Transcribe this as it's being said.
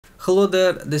Hello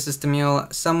there, this is Tamil.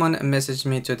 Someone messaged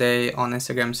me today on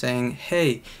Instagram saying,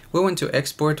 hey, we want to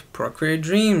export Procreate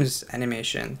Dreams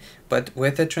Animation, but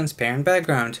with a transparent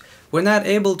background. We're not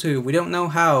able to, we don't know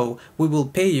how, we will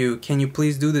pay you, can you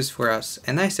please do this for us?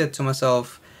 And I said to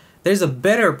myself, there's a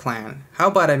better plan. How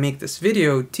about I make this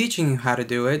video teaching you how to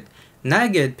do it,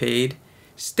 not get paid,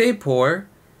 stay poor,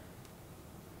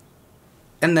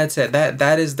 and that's it.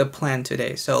 That is the plan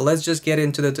today. So let's just get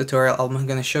into the tutorial. I'm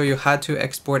going to show you how to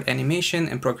export animation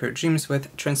in Procreate Dreams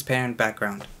with transparent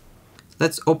background.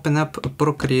 Let's open up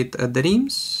Procreate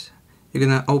Dreams. You're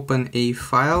going to open a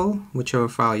file, whichever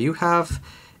file you have.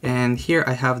 And here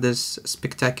I have this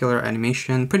spectacular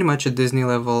animation, pretty much at Disney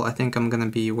level. I think I'm going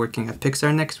to be working at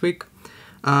Pixar next week.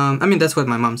 I mean, that's what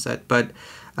my mom said. But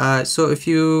so if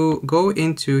you go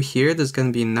into here, there's going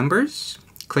to be numbers.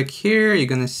 Click here, you're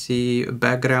gonna see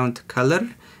background color.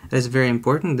 That is very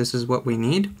important. This is what we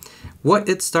need. What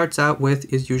it starts out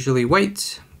with is usually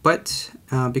white, but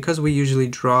because we usually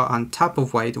draw on top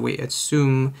of white, we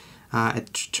assume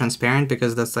it's transparent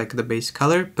because that's like the base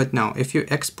color. But no, if you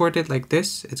export it like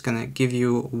this, it's gonna give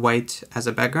you white as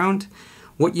a background.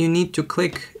 What you need to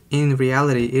click in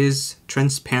reality is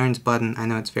transparent button. I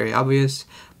know it's very obvious,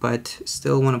 but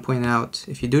still want to point out,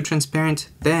 if you do transparent,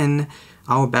 then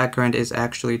our background is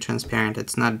actually transparent.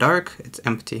 It's not dark, it's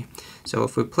empty. So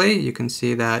if we play, you can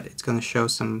see that it's going to show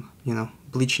some,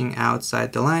 bleaching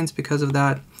outside the lines because of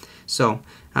that. So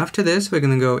after this, we're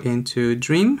going to go into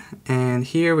Dream, and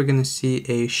here we're going to see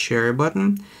a share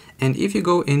button. And if you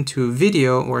go into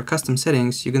video or custom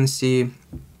settings, you're going to see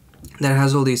that it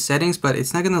has all these settings, but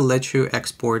it's not going to let you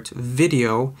export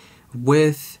video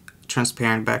with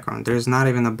transparent background. There's not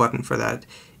even a button for that,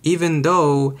 even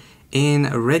though in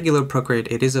a regular Procreate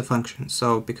it is a function.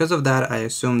 So because of that, I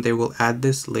assume they will add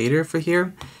this later for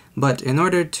here. But in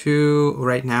order to,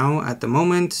 right now, at the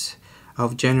moment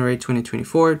of January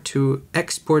 2024, to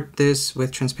export this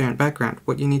with transparent background,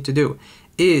 what you need to do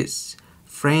is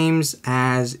frames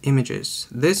as images.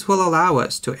 This will allow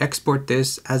us to export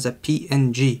this as a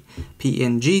PNG.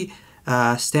 PNG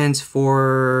stands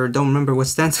for, don't remember what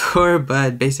stands for,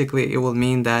 but basically it will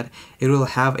mean that it will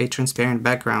have a transparent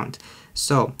background.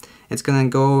 So it's gonna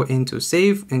go into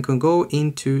save and can go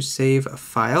into save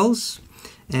files.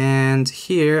 And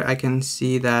here I can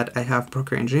see that I have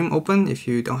Procreate Dream open. If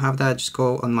you don't have that, just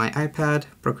go on my iPad,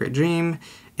 Procreate Dream,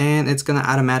 and it's gonna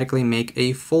automatically make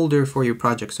a folder for your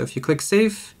project. So if you click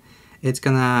save, it's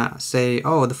gonna say,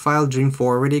 oh, the file Dream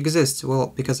 4 already exists. Well,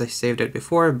 because I saved it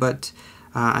before, but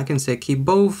I can say keep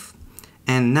both,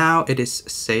 and now it is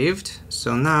saved.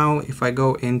 So now if I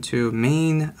go into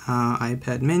main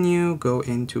iPad menu, go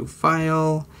into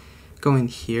file, go in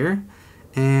here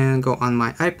and go on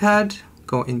my iPad,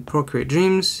 go in Procreate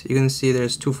Dreams, you're gonna see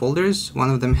there's two folders. One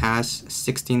of them has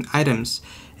 16 items,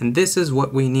 and this is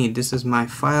what we need. This is my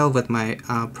file with my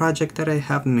project that I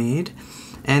have made,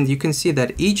 and you can see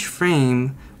that each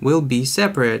frame will be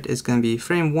separate. It's going to be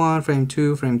frame 1, frame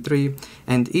 2, frame 3,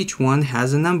 and each one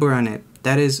has a number on it.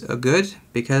 That is good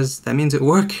because that means it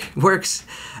works.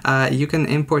 You can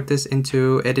import this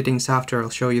into editing software. I'll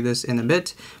show you this in a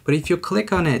bit. But if you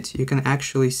click on it, you can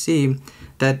actually see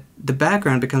that the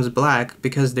background becomes black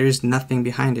because there's nothing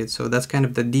behind it. So that's kind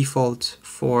of the default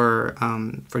for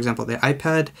example, the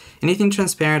iPad. Anything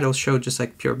transparent, it'll show just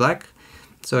like pure black.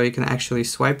 So you can actually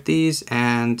swipe these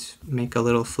and make a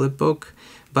little flip book.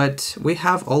 But we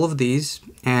have all of these,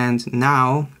 and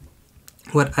now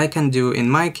what I can do in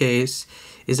my case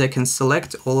is I can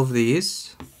select all of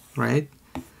these, right?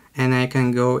 And I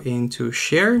can go into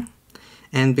share.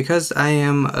 And because I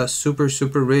am a super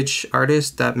rich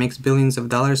artist that makes billions of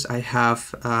dollars, I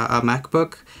have a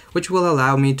MacBook, which will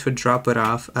allow me to drop it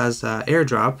off as an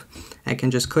airdrop. I can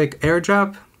just click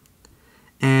airdrop,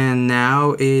 and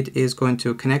now it is going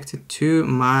to connect it to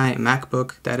my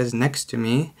MacBook that is next to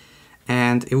me,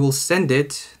 and it will send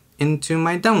it into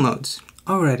my downloads.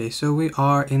 Alrighty, so we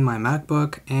are in my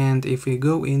MacBook, and if we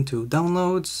go into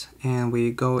downloads and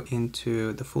we go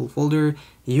into the full folder,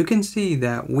 you can see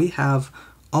that we have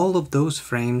all of those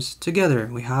frames together.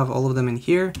 We have all of them in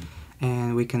here,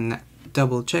 and we can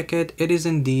double check it. It is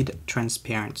indeed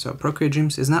transparent. So Procreate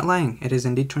Dreams is not lying. It is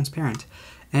indeed transparent.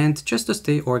 And just to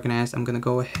stay organized, I'm gonna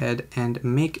go ahead and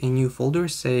make a new folder,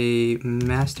 say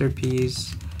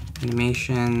Masterpiece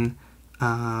Animation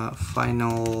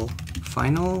final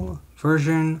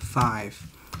version 5.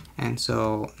 And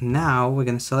so now we're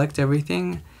gonna select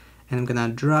everything, and I'm gonna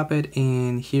drop it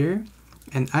in here,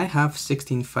 and I have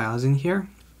 16 files in here.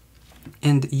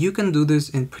 And you can do this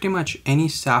in pretty much any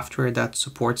software that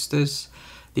supports this.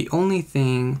 The only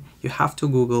thing you have to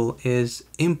Google is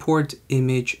import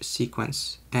image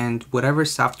sequence, and whatever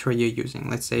software you're using,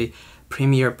 let's say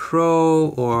Premiere Pro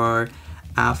or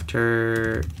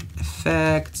After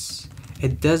Effects,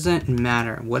 it doesn't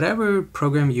matter. Whatever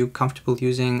program you're comfortable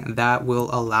using, that will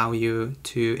allow you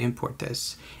to import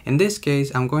this. In this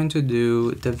case, I'm going to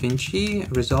do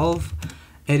DaVinci Resolve.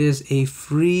 It is a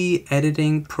free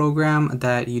editing program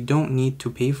that you don't need to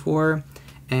pay for,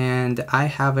 and I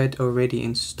have it already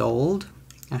installed.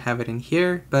 I have it in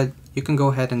here, but you can go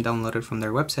ahead and download it from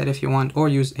their website if you want, or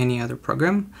use any other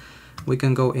program. We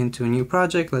can go into a new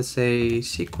project, let's say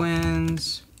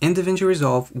sequence. In DaVinci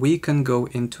Resolve, we can go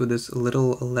into this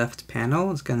little left panel.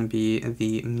 It's gonna be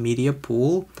the media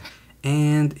pool.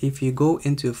 And if you go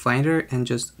into Finder and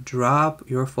just drop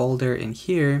your folder in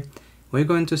here, we're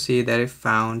going to see that it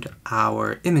found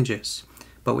our images.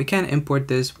 But we can't import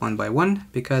this one by one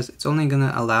because it's only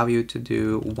gonna allow you to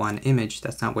do one image.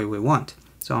 That's not what we want.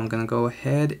 So I'm gonna go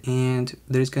ahead and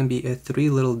there's gonna be a 3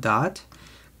 little dot.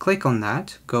 Click on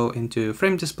that, go into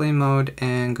frame display mode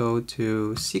and go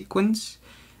to sequence.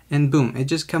 And boom, it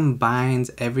just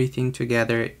combines everything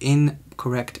together in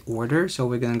correct order. So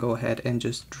we're gonna go ahead and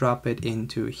just drop it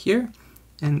into here.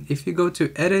 And if you go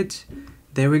to edit,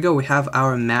 there we go, we have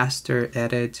our master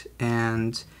edit.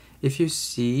 And if you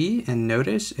see and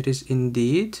notice, it is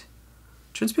indeed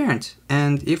transparent.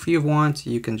 And if you want,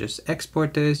 you can just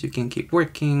export this, you can keep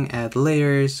working, add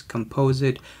layers, compose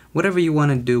it, whatever you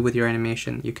want to do with your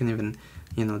animation. You can even,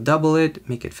 double it,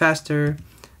 make it faster.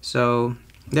 So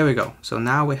there we go. So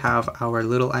now we have our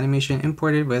little animation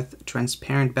imported with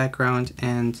transparent background,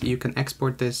 and you can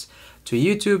export this to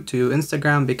YouTube, to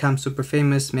Instagram, become super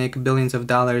famous, make billions of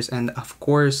dollars, and of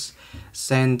course,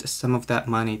 send some of that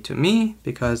money to me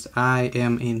because I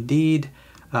am indeed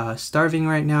starving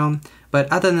right now. But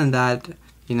other than that,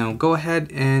 go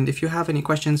ahead, and if you have any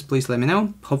questions, please let me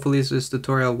know. Hopefully this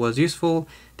tutorial was useful.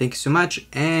 Thank you so much,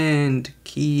 and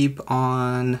keep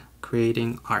on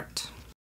creating art.